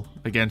unusable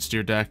against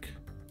your deck.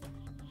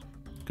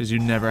 Because you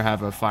never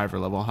have a 5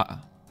 level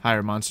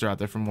higher monster out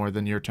there for more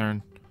than your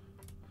turn.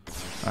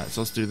 Alright,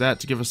 so let's do that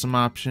to give us some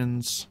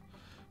options.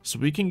 So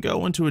we can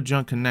go into a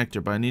junk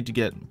connector, but I need to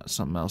get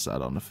something else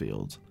out on the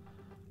field.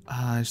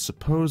 I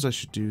suppose I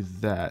should do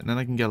that, and then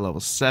I can get a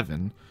level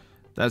 7.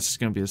 That's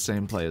going to be the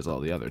same play as all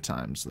the other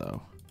times,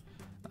 though.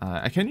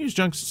 I can use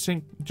Jet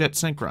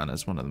Synchron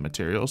as one of the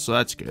materials, so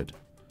that's good.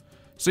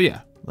 So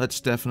yeah,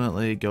 let's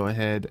definitely go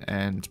ahead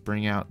and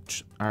bring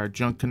out our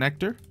junk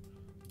connector.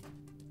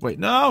 Wait,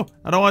 no!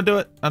 I don't want to do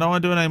it! I don't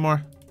want to do it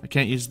anymore. I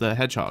can't use the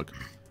hedgehog.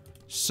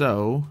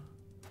 So,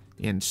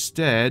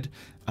 instead...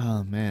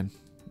 Oh, man.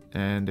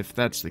 And if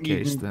that's the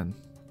case, then...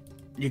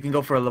 You can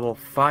go for a level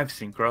 5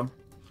 Synchro.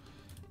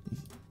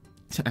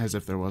 As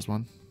if there was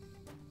one.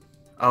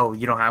 Oh,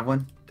 you don't have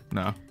one?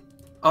 No.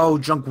 Oh,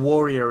 Junk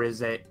Warrior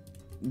is it.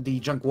 The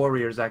Junk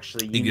Warrior is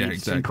actually... You need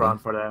exactly. Synchron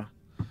for that.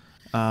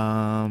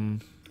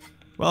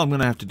 Well, I'm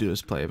going to have to do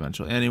this play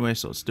eventually. Anyway,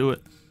 so let's do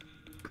it.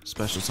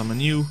 Special summon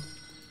you.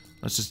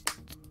 Let's just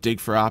dig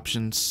for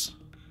options.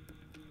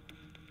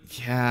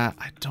 Yeah,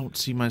 I don't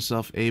see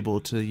myself able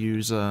to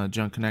use a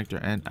junk connector.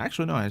 And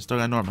actually, no, I still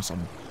got normal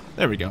summon.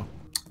 There we go.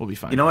 We'll be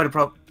fine. You know what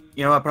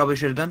I probably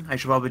should have done? I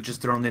should probably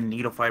just thrown in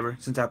Needle Fiber,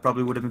 since that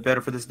probably would have been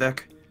better for this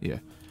deck. Yeah.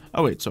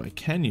 Oh, wait, so I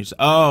can use...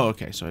 Oh,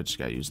 okay, so I just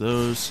gotta use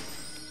those.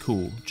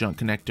 Cool. Junk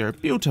connector.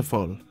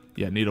 Beautiful.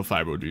 Yeah, Needle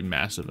Fiber would be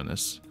massive in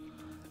this.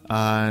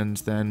 And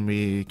then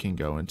we can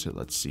go into...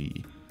 Let's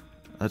see.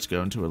 Let's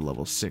go into a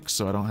level 6,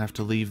 so I don't have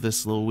to leave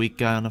this little weak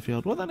guy on the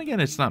field. Well, then again,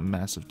 it's not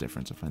massive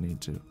difference if I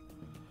need to.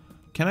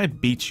 Can I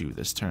beat you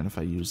this turn if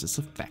I use this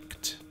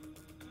effect?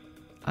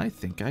 I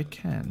think I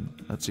can.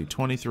 Let's see,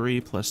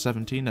 23 plus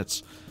 17,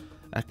 that's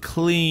a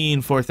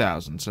clean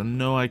 4,000, so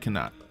no, I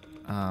cannot.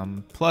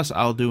 Plus,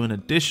 I'll do an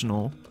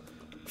additional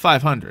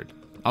 500.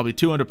 I'll be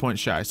 200 points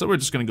shy, so we're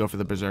just going to go for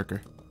the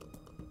Berserker.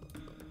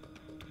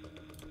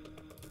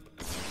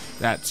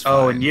 That's fine.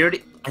 Oh, and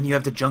you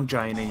have the Junk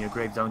Giant in your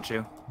grave, don't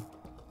you?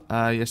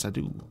 Yes, I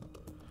do.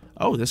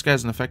 Oh, this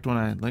guy's an effect when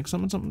I link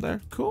summon something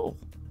there? Cool.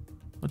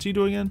 What's he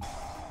do again?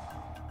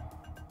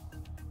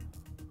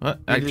 What?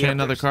 Actually,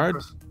 another card?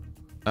 Just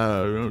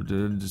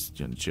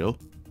gonna chill,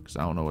 because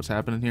I don't know what's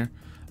happening here.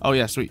 Oh,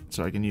 yeah, sweet.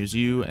 So I can use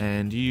you,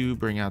 and you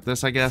bring out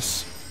this, I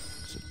guess.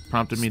 So it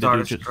prompted me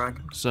to do it.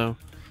 So.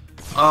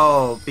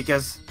 Oh,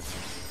 because...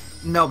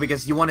 No,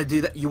 because you want to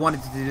do that. You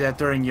wanted to do that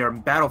during your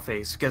battle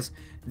phase, because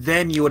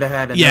then you would have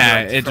had.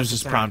 Yeah, it was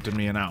just prompted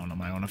me, and I don't know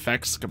my own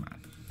effects. Come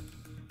on.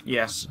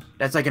 Yes, yeah,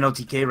 that's like an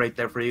OTK right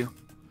there for you.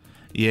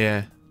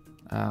 Yeah,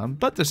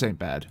 but this ain't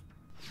bad.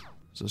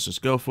 So let's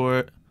just go for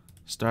it.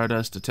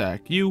 Stardust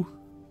attack you.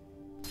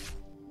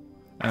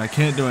 And I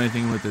can't do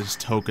anything with his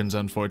tokens,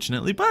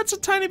 unfortunately, but it's a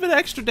tiny bit of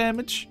extra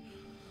damage.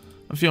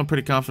 I'm feeling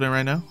pretty confident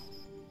right now.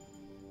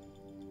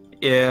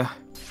 Yeah.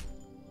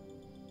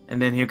 And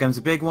then here comes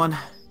a big one.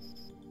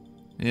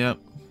 Yep.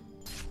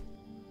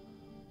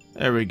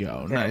 There we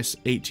go. Okay. Nice.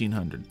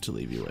 1,800 to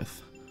leave you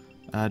with.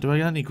 Do I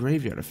got any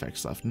graveyard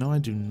effects left? No, I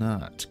do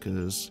not,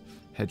 because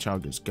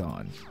Hedgehog is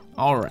gone.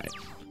 Alright.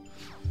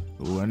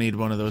 Ooh, I need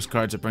one of those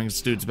cards that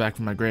brings dudes back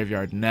from my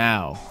graveyard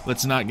now.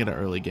 Let's not get an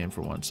early game for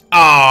once.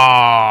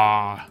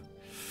 Ah!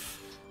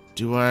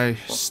 Do I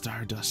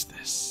Stardust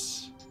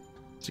this?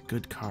 It's a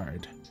good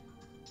card.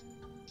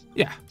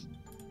 Yeah.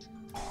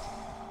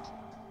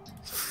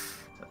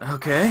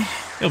 Okay.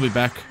 He'll be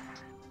back.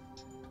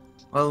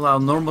 Well, I'll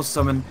normal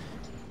summon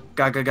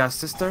Gaga's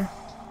sister.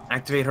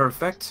 Activate her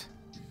effect.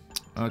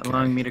 Okay.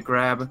 Allowing me to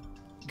grab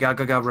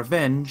Gagaga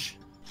Revenge.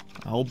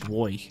 Oh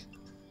boy.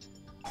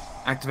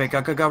 Activate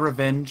Gagaga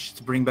Revenge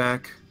to bring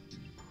back...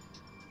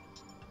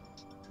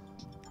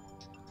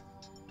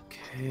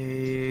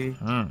 Okay...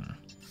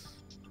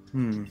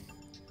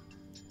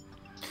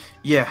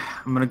 Yeah,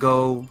 I'm gonna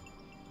go...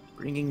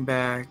 Bringing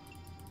back...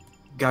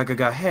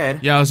 Gagaga Head.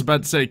 Yeah, I was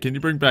about to say, can you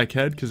bring back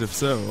Head? Because if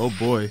so, oh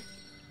boy.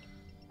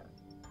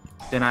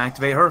 Then I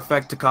activate her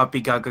effect to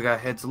copy Gagaga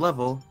Head's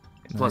level,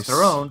 plus Nice.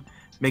 her own,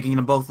 making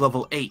them both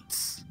level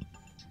 8s.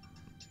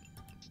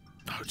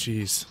 Oh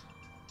jeez.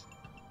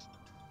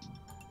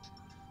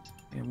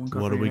 What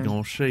What are we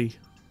gonna see?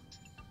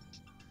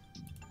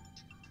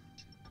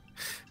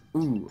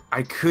 Ooh,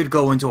 I could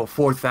go into a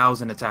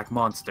 4,000 attack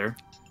monster,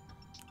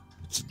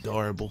 It's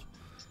adorable.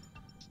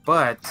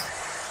 but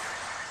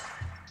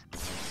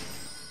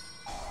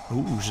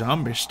Ooh,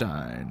 Zombie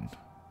Stein.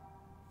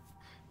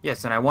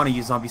 yes, and I want to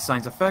use Zombie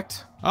Stein's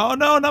effect. Oh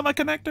no, not my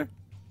connector.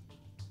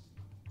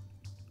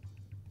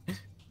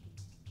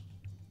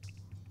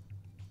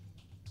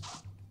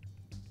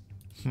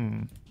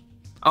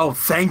 Oh,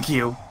 thank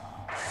you.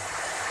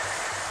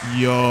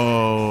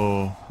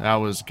 Yo, that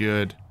was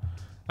good.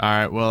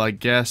 Alright, well, I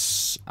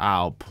guess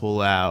I'll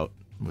pull out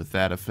with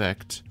that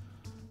effect.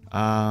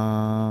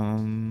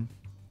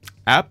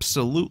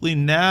 absolutely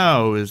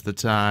now is the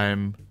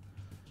time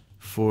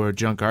for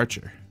Junk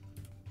Archer.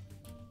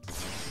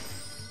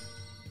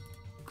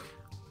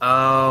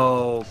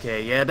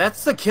 Okay, yeah,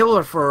 that's the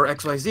killer for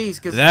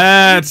XYZs.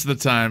 That's the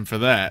time for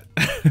that.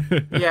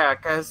 Yeah,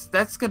 because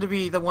that's going to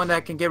be the one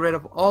that can get rid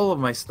of all of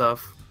my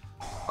stuff.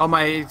 All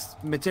my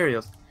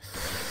materials.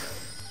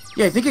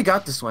 Yeah, I think I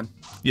got this one.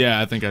 Yeah,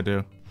 I think I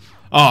do.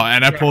 Oh,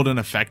 and I pulled an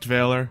Effect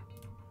Veiler.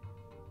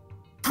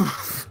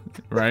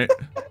 Right?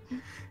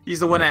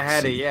 He's the one that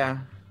had it, yeah.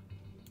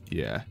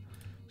 Yeah.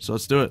 So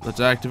let's do it. Let's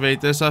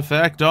activate this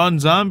effect on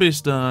Zombie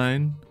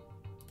Stein.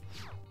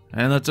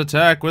 And let's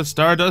attack with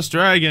Stardust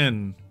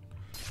Dragon.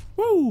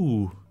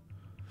 Woo!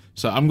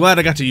 So I'm glad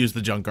I got to use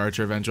the Junk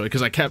Archer eventually,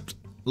 because I kept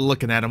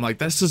looking at him like,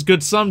 this is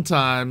good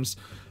sometimes,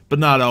 but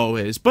not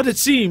always. But it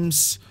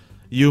seems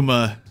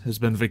Yuma has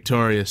been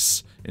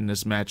victorious in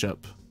this matchup.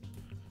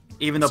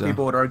 Even though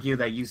people would argue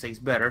that Yusei's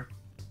better.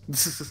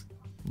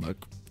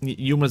 Look,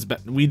 Yuma's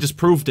better. We just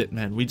proved it,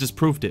 man. We just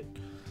proved it.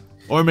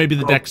 Or maybe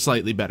the deck's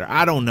slightly better.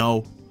 I don't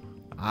know.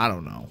 I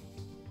don't know.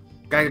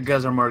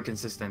 Guys are more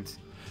consistent.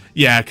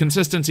 Yeah,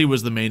 consistency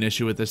was the main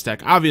issue with this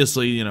deck.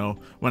 Obviously, you know,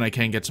 when I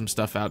can get some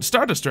stuff out.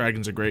 Stardust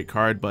Dragon's a great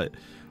card, but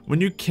when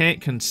you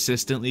can't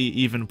consistently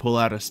even pull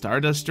out a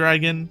Stardust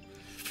Dragon...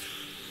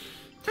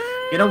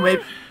 You know,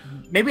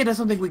 maybe that's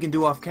something we can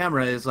do off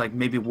camera, is like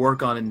maybe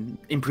work on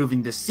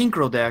improving the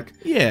Synchro deck.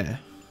 Yeah.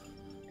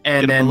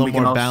 And get then them a we little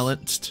can more also...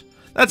 balanced.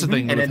 That's the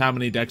thing and with then... how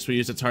many decks we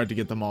use. It's hard to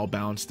get them all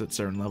balanced at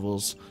certain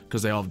levels,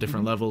 because they all have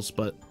different levels,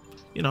 but,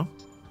 you know,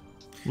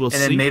 we'll see.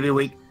 And then maybe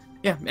we...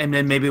 Yeah, and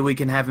then maybe we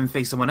can have him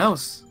face someone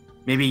else.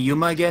 Maybe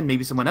Yuma again,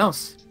 maybe someone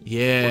else.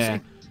 Yeah.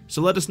 We'll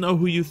so let us know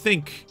who you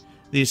think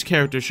these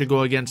characters should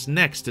go against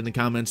next in the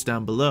comments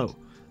down below.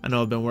 I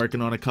know I've been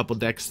working on a couple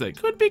decks that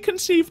could be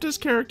conceived as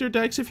character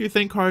decks if you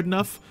think hard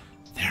enough.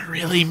 They're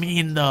really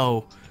mean,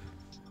 though.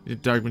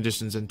 Dark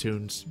Magicians and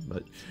Tunes.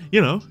 But,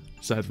 you know,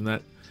 aside from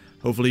that,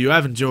 hopefully you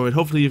have enjoyed.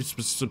 Hopefully you've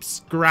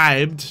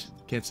subscribed.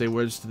 Can't say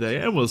words today.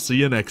 And we'll see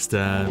you next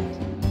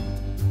time.